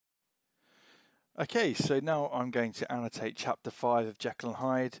Okay, so now I'm going to annotate chapter 5 of Jekyll and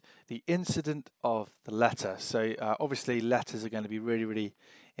Hyde, the incident of the letter. So obviously letters are going to be really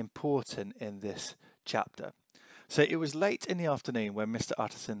important in this chapter. So it was late in the afternoon when Mr.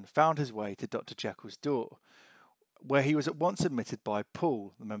 Utterson found his way to Dr. Jekyll's door, where he was at once admitted by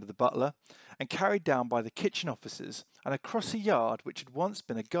Paul, remember the butler, and carried down by the kitchen officers and across a yard which had once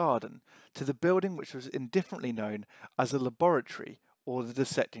been a garden to the building which was indifferently known as a laboratory or the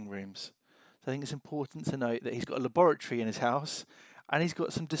dissecting rooms. So I think it's important to note that he's got a laboratory in his house and he's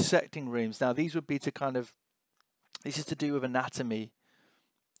got some dissecting rooms. Now these would be this is to do with anatomy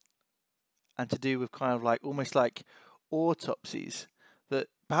and to do with kind of like almost like autopsies, that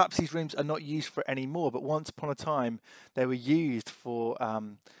perhaps these rooms are not used for anymore, but once upon a time they were used for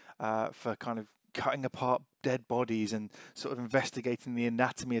kind of cutting apart dead bodies and sort of investigating the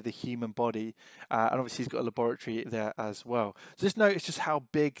anatomy of the human body. And obviously he's got a laboratory there as well. So just notice just how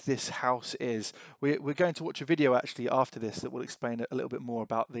big this house is. We're going to watch a video actually after this that will explain a little bit more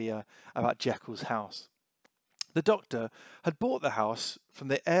about about Jekyll's house. The doctor had bought the house from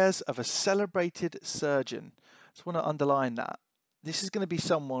the heirs of a celebrated surgeon. Just want to underline that. This is going to be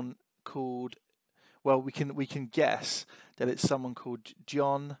someone called, well, we can guess that it's someone called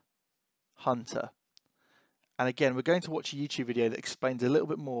John Hunter. And again, we're going to watch a YouTube video that explains a little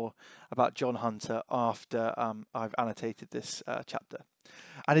bit more about John Hunter after I've annotated this chapter.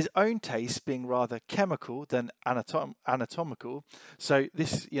 And his own taste being rather chemical than anatomical. So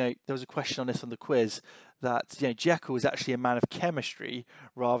this, there was a question on this on the quiz that, Jekyll is actually a man of chemistry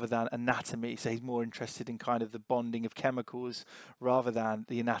rather than anatomy. So he's more interested in kind of the bonding of chemicals rather than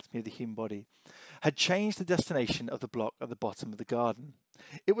the anatomy of the human body. Had changed the destination of the block at the bottom of the garden.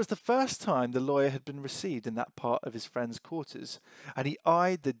 It was the first time the lawyer had been received in that part of his friend's quarters, and he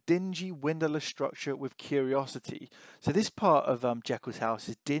eyed the dingy, windowless structure with curiosity. So this part of Jekyll's house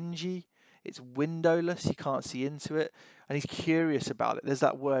is dingy, it's windowless, you can't see into it, and he's curious about it. There's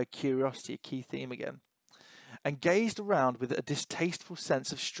that word curiosity, a key theme again. And gazed around with a distasteful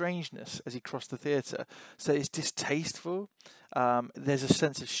sense of strangeness as he crossed the theatre. So it's distasteful, there's a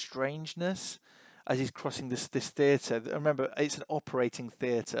sense of strangeness as he's crossing this theatre. Remember, it's an operating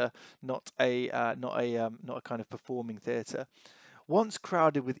theatre, not a kind of performing theatre. Once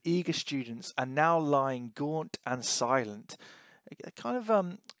crowded with eager students, and now lying gaunt and silent. A kind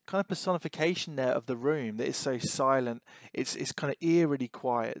of personification there of the room that is so silent. It's kind of eerily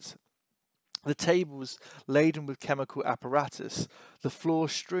quiet. The tables laden with chemical apparatus, the floor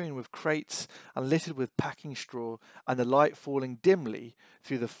strewn with crates and littered with packing straw, and the light falling dimly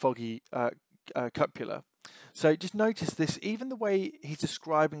through the foggy cupola. So just notice this, even the way he's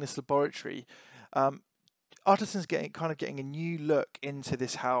describing this laboratory, Utterson's getting a new look into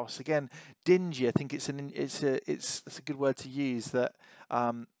this house. Again, dingy. I think it's a good word to use. That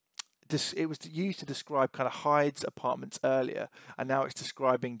it was used to describe kind of Hyde's apartments earlier, and now it's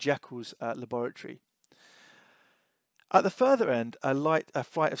describing Jekyll's laboratory. At the further end, a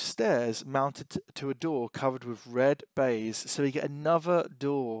flight of stairs mounted to a door covered with red baize. So we get another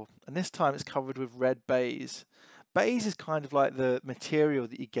door, and this time it's covered with red baize. Baize is kind of like the material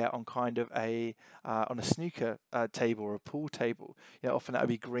that you get on kind of on a snooker table or a pool table. Often that would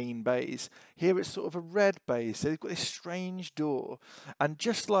be green baize. Here it's sort of a red baize. So they've got this strange door, and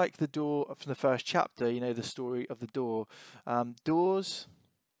just like the door from the first chapter, the story of the door, doors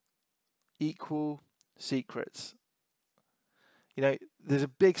equal secrets. There's a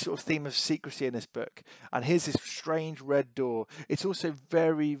big sort of theme of secrecy in this book, and here's this strange red door. It's also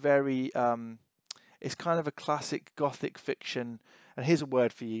very it's kind of a classic Gothic fiction, and here's a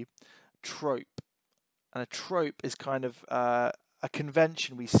word for you: trope. And a trope is kind of a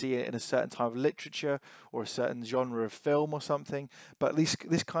convention we see in a certain type of literature or a certain genre of film or something. But at least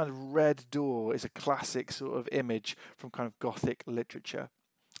this kind of red door is a classic sort of image from kind of Gothic literature.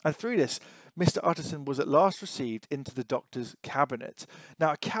 And through this, Mr. Utterson was at last received into the doctor's cabinet.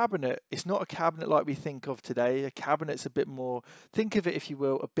 Now, a cabinet is not a cabinet like we think of today. A cabinet's a bit more, think of it, if you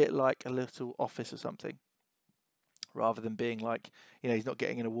will, a bit like a little office or something, rather than being like, he's not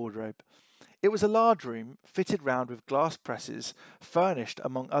getting in a wardrobe. It was a large room, fitted round with glass presses, furnished,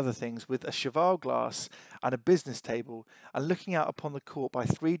 among other things, with a cheval glass and a business table, and looking out upon the court by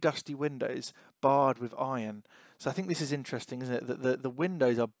 3 dusty windows, barred with iron. So I think this is interesting, isn't it? That the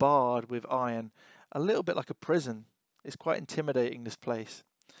windows are barred with iron, a little bit like a prison. It's quite intimidating, this place.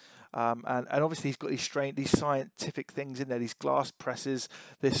 And obviously he's got these scientific things in there, these glass presses,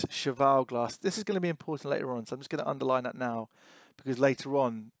 this cheval glass. This is going to be important later on, so I'm just going to underline that now, because later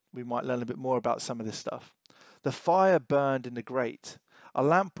on we might learn a bit more about some of this stuff. The fire burned in the grate. A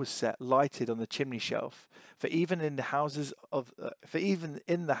lamp was set, lighted on the chimney shelf. For even in the houses,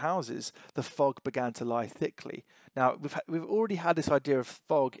 the fog began to lie thickly. Now we've already had this idea of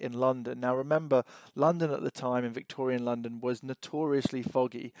fog in London. Now remember, London at the time, in Victorian London, was notoriously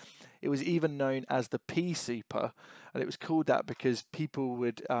foggy. It was even known as the pea super, and it was called that because people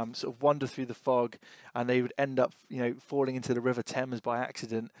would sort of wander through the fog, and they would end up, falling into the River Thames by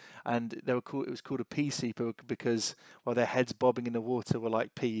accident. And it was called a pea super because, well, their heads bobbing in the water were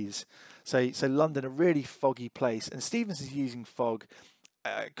like peas. So London, a really foggy place, and Stevens is using fog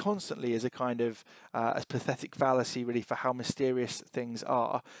constantly as a kind of as pathetic fallacy, really, for how mysterious things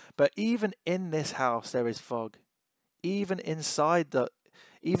are. But even in this house, there is fog. Even inside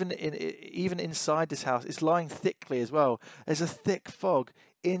this house, it's lying thickly as well. There's a thick fog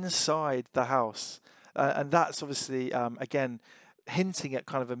inside the house, and that's obviously again hinting at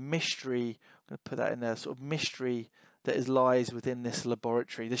kind of a mystery. I'm going to put that in there, sort of mystery that lies within this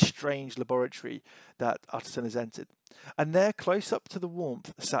laboratory, this strange laboratory that Utterson has entered. And there, close up to the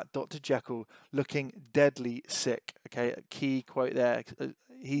warmth, sat Dr. Jekyll, looking deadly sick. Okay, a key quote there.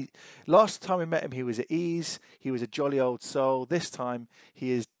 Last time we met him, he was at ease. He was a jolly old soul. This time,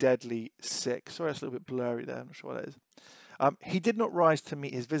 he is deadly sick. Sorry, it's a little bit blurry there. I'm not sure what that is. He did not rise to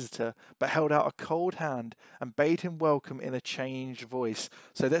meet his visitor, but held out a cold hand and bade him welcome in a changed voice.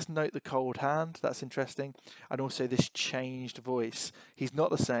 So let's note the cold hand. That's interesting. And also this changed voice. He's not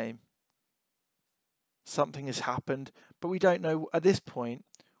the same. Something has happened, but we don't know at this point.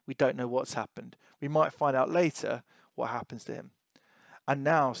 We don't know what's happened. We might find out later what happens to him. And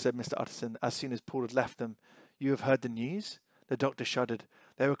now, said Mr. Utterson, as soon as Paul had left them, you have heard the news? The doctor shuddered.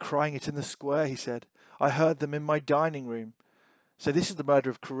 They were crying it in the square, he said. I heard them in my dining room. So this is the murder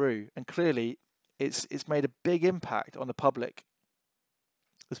of Carew, and clearly it's made a big impact on the public.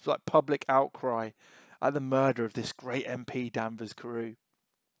 There's like public outcry at the murder of this great MP, Danvers Carew.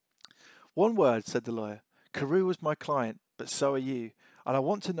 One word, said the lawyer. Carew was my client, but so are you, and I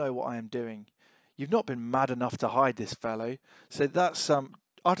want to know what I am doing. You've not been mad enough to hide this fellow. So that's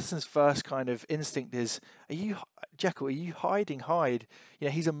Utterson's first kind of instinct is, Jekyll, are you hiding? Hide.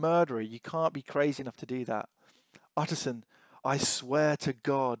 He's a murderer. You can't be crazy enough to do that. Utterson, I swear to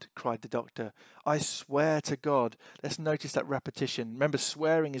God, cried the doctor. I swear to God. Let's notice that repetition. Remember,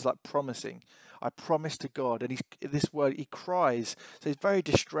 swearing is like promising. I promise to God. And this word, he cries. So he's very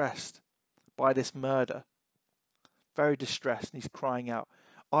distressed by this murder. Very distressed. And he's crying out,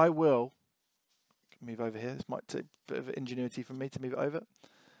 I will. Move over here. This might take a bit of ingenuity from me to move it over.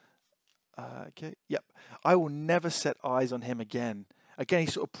 Okay, yep. I will never set eyes on him again. Again,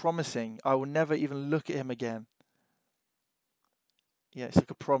 he's sort of promising, I will never even look at him again. Yeah, it's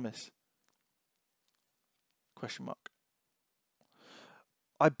like a promise. Question mark.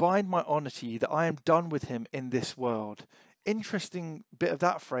 I bind my honour to you that I am done with him in this world. Interesting bit of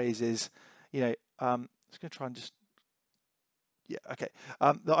that phrase is, I'm just going to try and just, yeah, okay.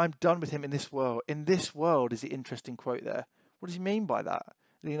 That I'm done with him in this world. In this world is the interesting quote there. What does he mean by that?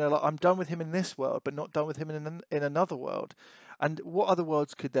 Like I'm done with him in this world, but not done with him in another world. And what other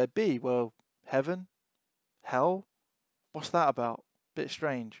worlds could there be? Well, heaven, hell. What's that about? Bit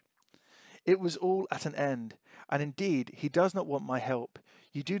strange. It was all at an end, and indeed he does not want my help.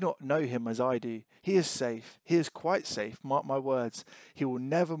 You do not know him as I do. He is safe. He is quite safe. Mark my words. He will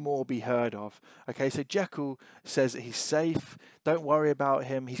never more be heard of. Okay, so Jekyll says that he's safe. Don't worry about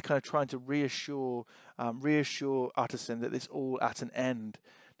him. He's kind of trying to reassure Utterson that it's all at an end.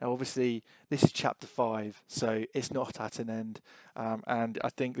 Now, obviously, this is chapter 5, so it's not at an end. And I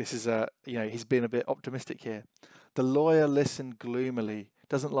think this is he's been a bit optimistic here. The lawyer listened gloomily.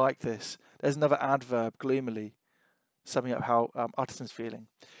 Doesn't like this. There's another adverb, gloomily, summing up how Utterson's feeling.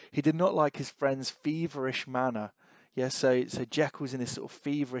 He did not like his friend's feverish manner. Yeah, so Jekyll's in this sort of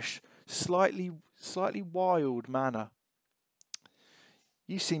feverish, slightly wild manner.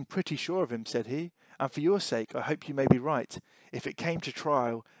 You seem pretty sure of him, said he, and for your sake I hope you may be right. If it came to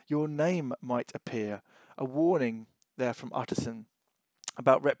trial, your name might appear. A warning there from Utterson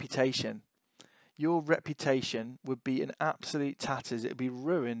about reputation. Your reputation would be in absolute tatters. It would be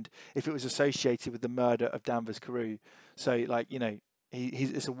ruined if it was associated with the murder of Danvers Carew. So,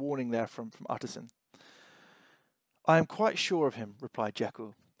 it's a warning there from Utterson. I am quite sure of him, replied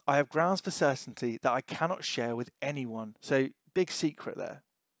Jekyll. I have grounds for certainty that I cannot share with anyone. So, big secret there.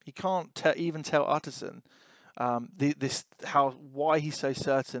 He can't even tell Utterson why he's so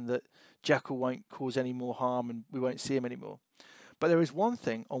certain that Jekyll won't cause any more harm and we won't see him anymore. But there is one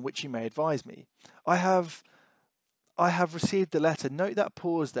thing on which you may advise me. I have received the letter. Note that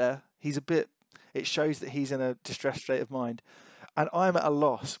pause there. It shows that he's in a distressed state of mind. And I'm at a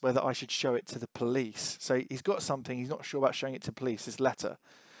loss whether I should show it to the police. So he's got something. He's not sure about showing it to police, this letter.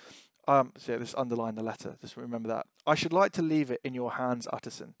 So let's underline the letter. Just remember that. I should like to leave it in your hands,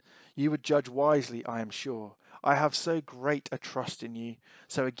 Utterson. You would judge wisely, I am sure. I have so great a trust in you.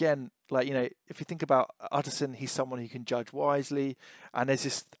 So again, like, you know, if you think about Utterson, he's someone who can judge wisely, and there's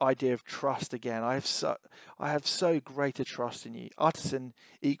this idea of trust again. I have so great a trust in you. Utterson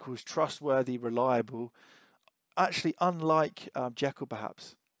equals trustworthy, reliable. Actually, unlike Jekyll,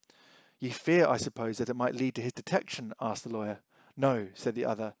 perhaps. You fear, I suppose, that it might lead to his detection? Asked the lawyer. No, said the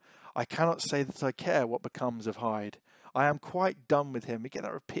other. I cannot say that I care what becomes of Hyde. I am quite done with him. We get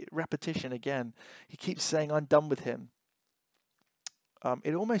that repetition again. He keeps saying, I'm done with him.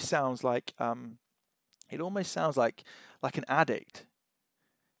 It almost sounds like an addict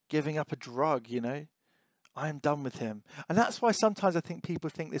giving up a drug, you know. I am done with him. And that's why sometimes I think people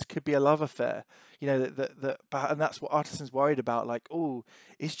think this could be a love affair, you know, and that's what Utterson's worried about. Like, oh,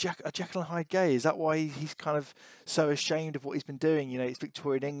 is Jekyll and Hyde gay? Is that why he's kind of so ashamed of what he's been doing? You know, it's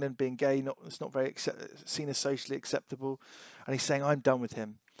Victorian England, being gay, it's not very seen as socially acceptable. And he's saying, I'm done with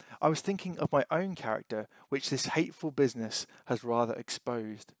him. I was thinking of my own character, which this hateful business has rather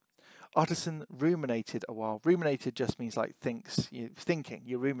exposed. Utterson ruminated a while. Ruminated just means like thinking,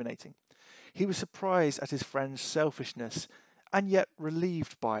 you're ruminating. He was surprised at his friend's selfishness and yet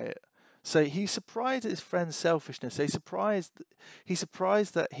relieved by it. So he's surprised at his friend's selfishness. He's surprised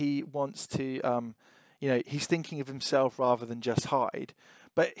that he wants to, he's thinking of himself rather than just Hyde,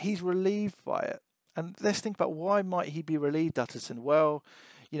 but he's relieved by it. And let's think about, why might he be relieved, Utterson? Well,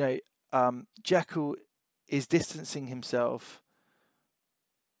 Jekyll is distancing himself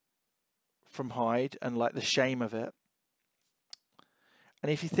from Hyde and like the shame of it.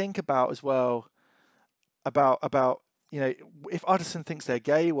 And if you think about as well about if Utterson thinks they're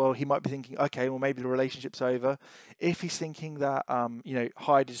gay, well, he might be thinking, okay, well, maybe the relationship's over. If he's thinking that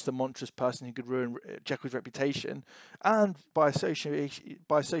Hyde is the monstrous person who could ruin Jekyll's reputation, and by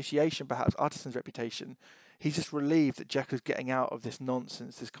association perhaps Utterson's reputation, he's just relieved that Jekyll's getting out of this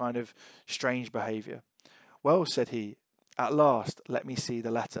nonsense, this kind of strange behaviour. Well, said he, at last let me see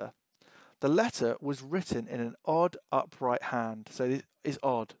the letter. The letter was written in an odd, upright hand. So it is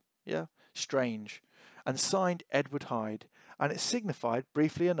odd, yeah, strange, and signed Edward Hyde. And it signified,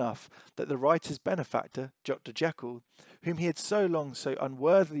 briefly enough, that the writer's benefactor, Dr. Jekyll, whom he had so long so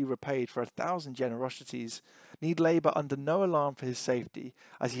unworthily repaid for 1,000 generosities, need labour under no alarm for his safety,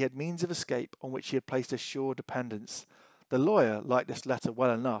 as he had means of escape on which he had placed a sure dependence. The lawyer liked this letter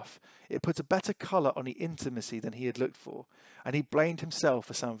well enough. It put a better colour on the intimacy than he had looked for, and he blamed himself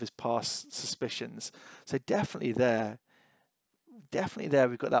for some of his past suspicions. So definitely there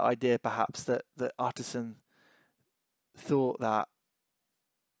we've got that idea perhaps that Utterson thought that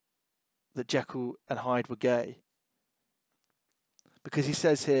Jekyll and Hyde were gay. Because he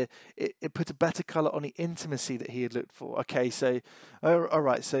says here, it put a better colour on the intimacy that he had looked for. Okay, so, all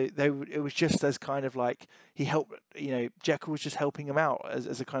right, so it was just as kind of like he helped, Jekyll was just helping him out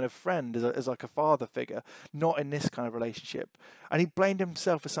as a kind of friend, as like a father figure, not in this kind of relationship. And he blamed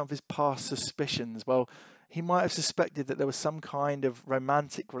himself for some of his past suspicions. Well, he might have suspected that there was some kind of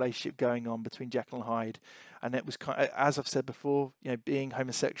romantic relationship going on between Jekyll and Hyde, and it was kind of, as I've said before, being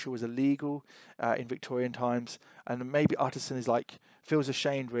homosexual was illegal in Victorian times, and maybe Utterson feels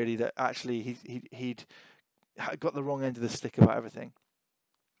ashamed really that actually he'd got the wrong end of the stick about everything.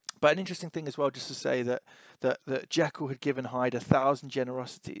 But an interesting thing as well, just to say that Jekyll had given Hyde 1,000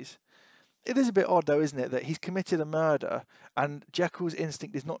 generosities. It is a bit odd, though, isn't it, that he's committed a murder and Jekyll's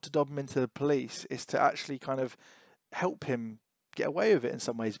instinct is not to dob him into the police, it's to actually kind of help him get away with it in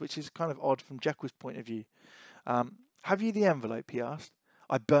some ways, which is kind of odd from Jekyll's point of view. Have you the envelope, he asked.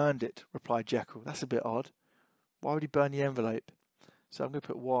 I burned it, replied Jekyll. That's a bit odd. Why would he burn the envelope? So I'm going to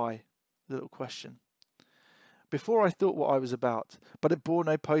put why, a little question. Before I thought what I was about, but it bore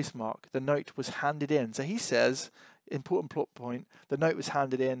no postmark. The note was handed in. So he says, important plot point, the note was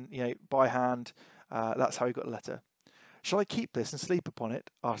handed in, by hand. That's how he got the letter. Shall I keep this and sleep upon it?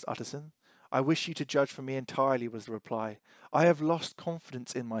 Asked Utterson. I wish you to judge for me entirely, was the reply. I have lost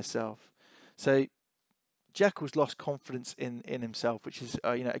confidence in myself. So Jekyll's lost confidence in himself, which is,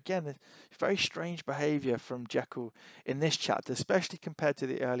 again, very strange behaviour from Jekyll in this chapter, especially compared to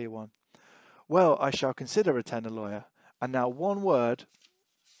the earlier one. Well, I shall consider, returned the lawyer. And now one word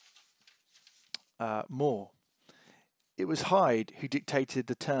more. It was Hyde who dictated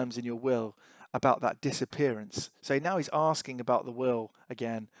the terms in your will about that disappearance. So now he's asking about the will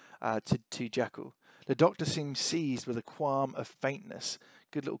again to Jekyll. The doctor seems seized with a qualm of faintness.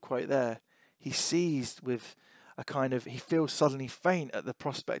 Good little quote there. He's seized with a kind of, he feels suddenly faint at the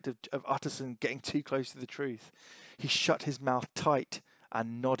prospect of Utterson getting too close to the truth. He shut his mouth tight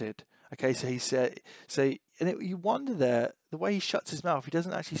and nodded. Okay, so he said, you wonder there the way he shuts his mouth, he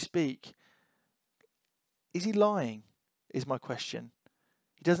doesn't actually speak. Is he lying? Is my question.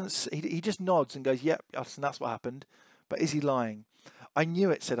 He doesn't. He just nods and goes, "Yep, Utterson, that's what happened." But is he lying? "I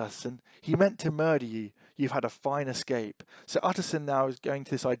knew it," said Utterson. "He meant to murder you. You've had a fine escape." So Utterson now is going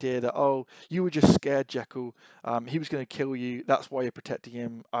to this idea that, oh, you were just scared, Jekyll. He was going to kill you. That's why you're protecting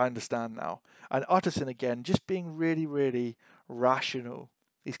him. I understand now. And Utterson, again, just being really, really rational.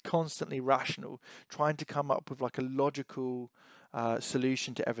 He's constantly rational, trying to come up with like a logical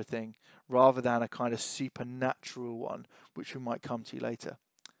solution to everything, rather than a kind of supernatural one, which we might come to later.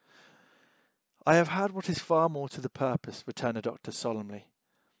 "I have had what is far more to the purpose," returned the doctor solemnly.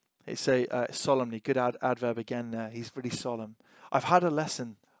 It's a solemnly, good adverb again there. He's really solemn. "I've had a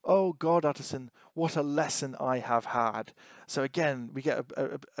lesson. Oh God, Utterson, what a lesson I have had." So again, we get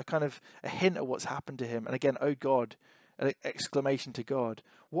a kind of a hint of what's happened to him. And again, oh God, an exclamation to God.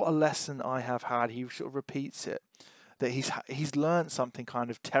 What a lesson I have had. He sort of repeats it. That he's learned something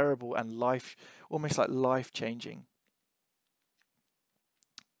kind of terrible and almost like life-changing.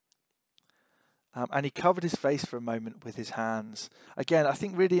 And he covered his face for a moment with his hands. Again, I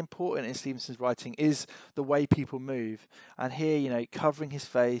think really important in Stevenson's writing is the way people move. And here, covering his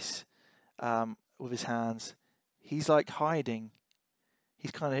face with his hands, he's like hiding. He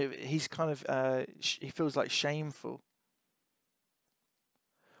feels like shameful.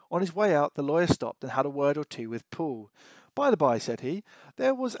 On his way out, the lawyer stopped and had a word or two with Paul. "By the by," said he,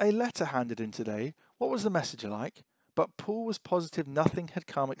 "there was a letter handed in today. What was the messenger like?" But Paul was positive nothing had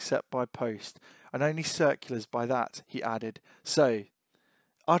come except by post, and only circulars by that, he added. So,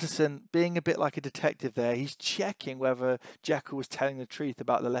 Utterson, being a bit like a detective there, he's checking whether Jekyll was telling the truth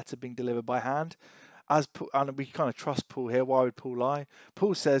about the letter being delivered by hand. And we kind of trust Paul here. Why would Paul lie?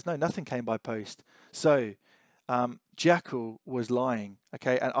 Paul says, no, nothing came by post. So, Jekyll was lying,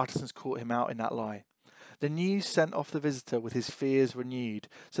 okay, and Utterson's caught him out in that lie. The news sent off the visitor with his fears renewed.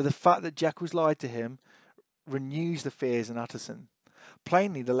 So the fact that Jekyll's lied to him renews the fears in Utterson.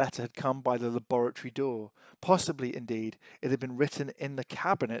 Plainly, the letter had come by the laboratory door. Possibly, indeed, it had been written in the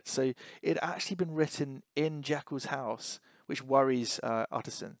cabinet, so it had actually been written in Jekyll's house, which worries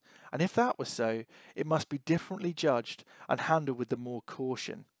Utterson. And if that was so, it must be differently judged and handled with the more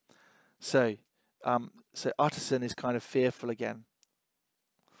caution. So Utterson is kind of fearful again.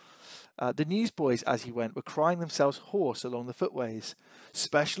 The newsboys, as he went, were crying themselves hoarse along the footways.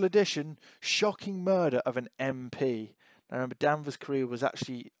 "Special edition, shocking murder of an MP." Now remember, Danvers Carew was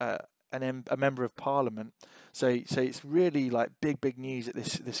actually a member of Parliament, so it's really like big news that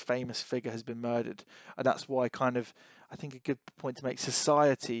this famous figure has been murdered, and that's why I think a good point to make,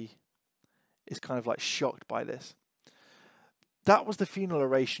 society is kind of like shocked by this. That was the funeral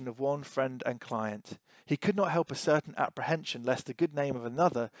oration of one friend and client. He could not help a certain apprehension lest the good name of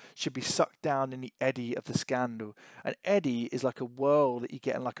another should be sucked down in the eddy of the scandal. An eddy is like a whirl that you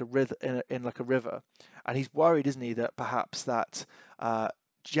get in like a river, and he's worried, isn't he, that perhaps that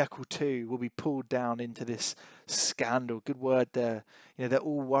Jekyll too will be pulled down into this scandal. Good word there. They're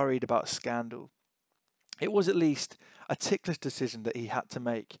all worried about scandal. It was at least a ticklish decision that he had to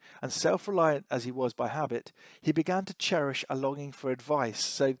make, and self-reliant as he was by habit, he began to cherish a longing for advice.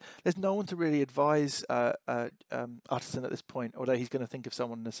 So there's no one to really advise Utterson at this point, although he's going to think of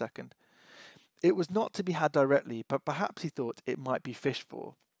someone in a second. It was not to be had directly, but perhaps he thought it might be fished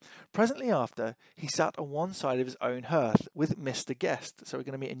for. Presently after, he sat on one side of his own hearth with Mr. Guest. So we're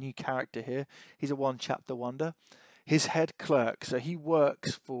going to meet a new character here. He's a one-chapter wonder. His head clerk, so he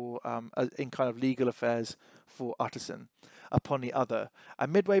works for in kind of legal affairs for Utterson, upon the other,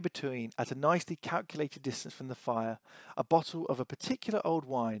 and midway between, at a nicely calculated distance from the fire, a bottle of a particular old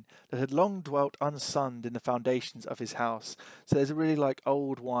wine that had long dwelt unsunned in the foundations of his house. So there's a really like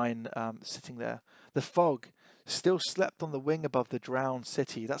old wine sitting there. The fog still slept on the wing above the drowned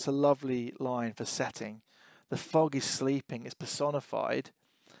city. That's a lovely line for setting. The fog is sleeping, it's personified,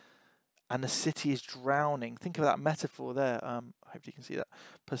 and the city is drowning. Think of that metaphor there. I hope you can see that.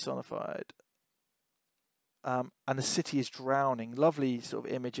 Personified. And the city is drowning. Lovely sort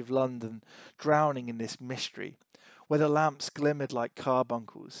of image of London drowning in this mystery, where the lamps glimmered like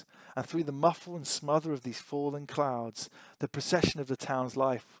carbuncles, and through the muffle and smother of these fallen clouds, the procession of the town's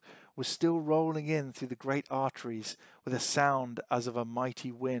life was still rolling in through the great arteries with a sound as of a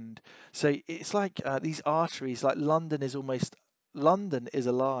mighty wind. So it's like these arteries, like London is alive.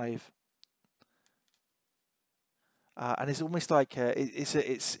 And it's almost like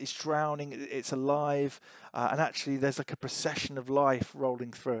it's drowning, it's alive, and actually there's like a procession of life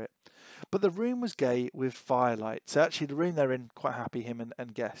rolling through it. But the room was gay with firelight, so actually the room they're in, quite happy, him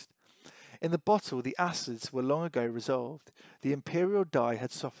and Guest. In the bottle, the acids were long ago resolved. The imperial dye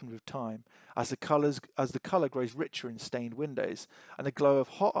had softened with time, as the colour grows richer in stained windows, and the glow of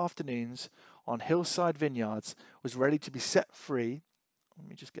hot afternoons on hillside vineyards was ready to be set free. Let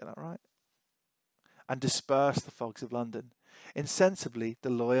me just get that right. And disperse the fogs of London. Insensibly, the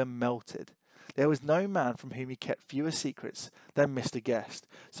lawyer melted. There was no man from whom he kept fewer secrets than Mr. Guest.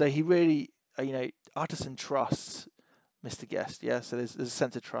 So he really, Utterson trusts Mr. Guest, yeah? So there's a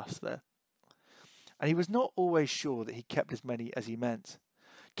sense of trust there. And he was not always sure that he kept as many as he meant.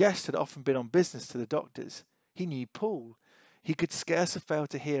 Guest had often been on business to the doctors. He knew Paul. He could scarce have failed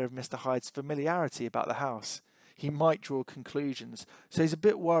to hear of Mr. Hyde's familiarity about the house. He might draw conclusions. So he's a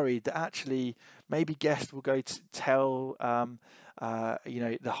bit worried that actually maybe Guest will go to tell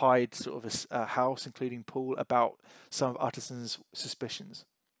the Hyde sort of a house, including Paul, about some of Utterson's suspicions.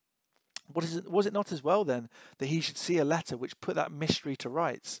 Was it not as well then that he should see a letter which put that mystery to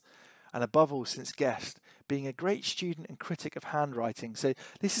rights? And above all, since Guest, being a great student and critic of handwriting. So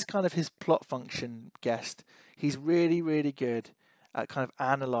this is kind of his plot function, Guest. He's really, really good at kind of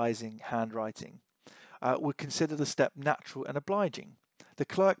analysing handwriting. Would consider the step natural and obliging. The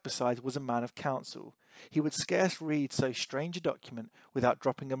clerk, besides, was a man of counsel. He would scarce read so strange a document without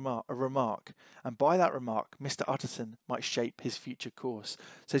dropping a remark, and by that remark Mr. Utterson might shape his future course.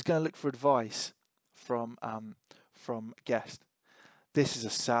 So he's going to look for advice from Guest. This is a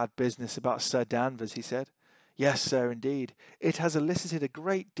sad business about Sir Danvers, he said. Yes, sir, indeed. It has elicited a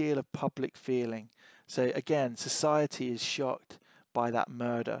great deal of public feeling. So again, society is shocked by that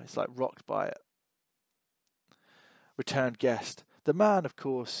murder. It's like rocked by it. Returned Guest. The man, of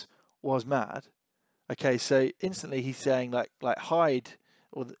course, was mad. Okay, so instantly he's saying like Hyde,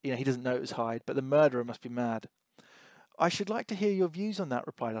 or he doesn't know it was Hyde, but the murderer must be mad. I should like to hear your views on that,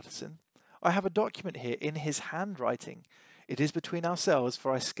 replied Utterson. I have a document here in his handwriting. It is between ourselves,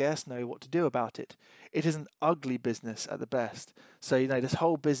 for I scarce know what to do about it. It is an ugly business at the best. So, this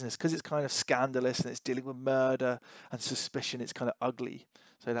whole business, because it's kind of scandalous and it's dealing with murder and suspicion, it's kind of ugly.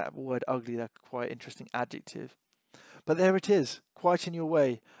 So that word ugly, that's quite interesting adjective. But there it is, quite in your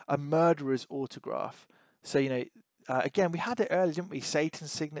way, a murderer's autograph. So, again, we had it earlier, didn't we?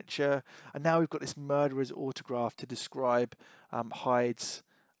 Satan's signature, and now we've got this murderer's autograph to describe Hyde's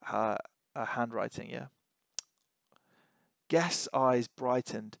handwriting, yeah. Guest's eyes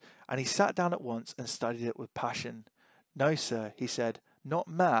brightened, and he sat down at once and studied it with passion. No, sir, he said, not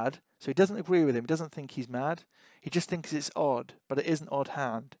mad. So he doesn't agree with him. He doesn't think he's mad. He just thinks it's odd, but it is an odd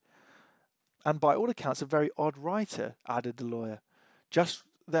hand. And by all accounts, a very odd writer, added the lawyer. Just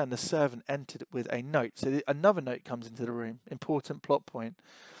then the servant entered with a note. So another note comes into the room. Important plot point.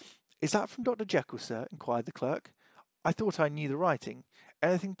 Is that from Dr. Jekyll, sir? Inquired the clerk. I thought I knew the writing.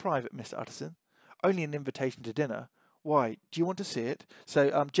 Anything private, Mr. Utterson? Only an invitation to dinner. Why? Do you want to see it?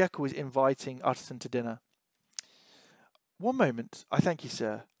 So Jekyll is inviting Utterson to dinner. One moment, I thank you,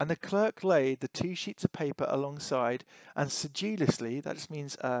 sir. And the clerk laid the 2 sheets of paper alongside and sedulously, that just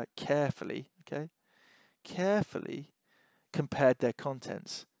means carefully, okay? Carefully compared their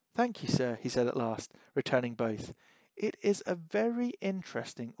contents. Thank you, sir, he said at last, returning both. It is a very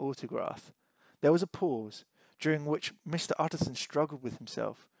interesting autograph. There was a pause, during which Mr. Utterson struggled with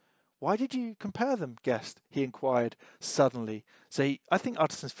himself. Why did you compare them, Guest? He inquired suddenly. So I think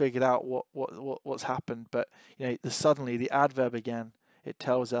Utterson's figured out what's happened, but suddenly, the adverb again, it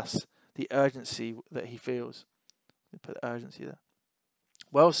tells us the urgency that he feels. Put urgency there.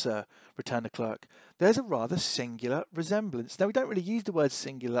 Well, sir, returned the clerk, there's a rather singular resemblance. Now, we don't really use the word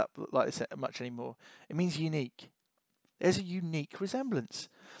singular like this much anymore. It means unique. There's a unique resemblance.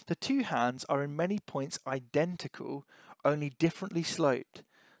 The 2 hands are in many points identical, only differently sloped.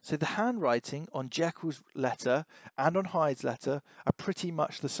 So the handwriting on Jekyll's letter and on Hyde's letter are pretty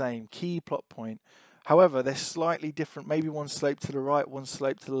much the same. Key plot point. However, they're slightly different. Maybe one sloped to the right, one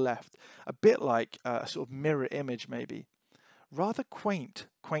sloped to the left. A bit like a sort of mirror image, maybe. Rather quaint.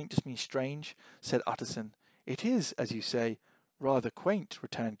 Quaint just means strange, said Utterson. It is, as you say, rather quaint,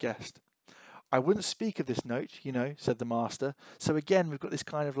 returned Guest. I wouldn't speak of this note, said the master. So again, we've got this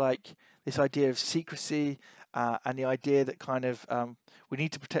kind of this idea of secrecy and the idea that kind of we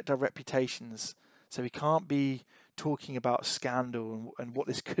need to protect our reputations. So we can't be talking about scandal and what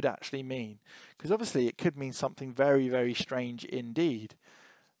this could actually mean. Because obviously it could mean something very, very strange indeed.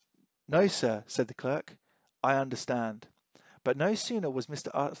 No, sir, said the clerk. I understand. But no sooner was Mr.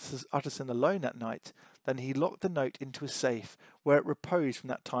 Utterson alone that night than he locked the note into a safe where it reposed from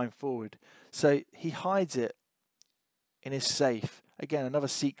that time forward. So he hides it in his safe. Again, another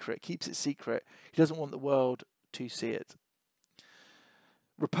secret. Keeps it secret. He doesn't want the world to see it.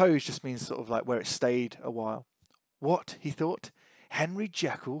 Repose just means sort of like where it stayed a while. What? He thought. Henry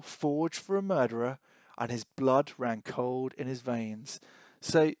Jekyll forged for a murderer, and his blood ran cold in his veins.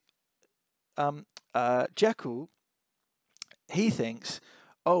 So Jekyll, he thinks,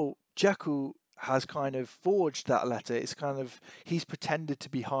 oh, Jekyll has kind of forged that letter. It's kind of, he's pretended to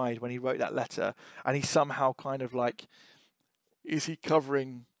be Hyde when he wrote that letter, and he's somehow kind of like, is he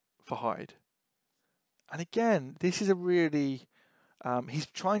covering for Hyde? And again, this is a really, he's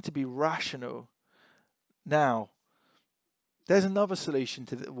trying to be rational. Now, there's another solution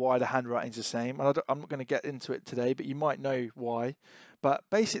to why the handwriting's the same, and I'm not going to get into it today, but you might know why. But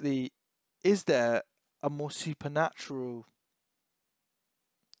basically, is there a more supernatural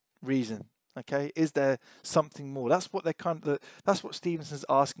reason? Okay, is there something more? That's what that's what Stevenson's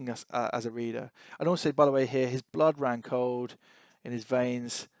asking us as a reader. And also, by the way, here his blood ran cold in his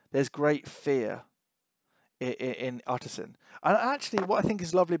veins. There's great fear in Utterson. And actually, what I think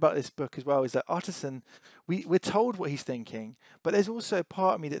is lovely about this book as well is that Utterson, we're told what he's thinking, but there's also a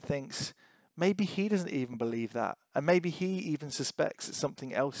part of me that thinks maybe he doesn't even believe that, and maybe he even suspects that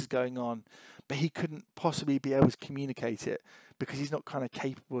something else is going on, but he couldn't possibly be able to communicate it because he's not kind of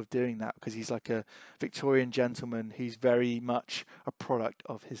capable of doing that, because he's like a Victorian gentleman who's very much a product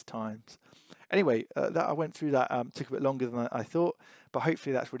of his times. Anyway, that I went through that, took a bit longer than I thought, but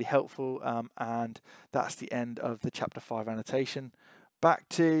hopefully that's really helpful, and that's the end of the Chapter 5 annotation. Back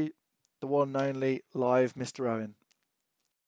to the one and only live Mr. Owen.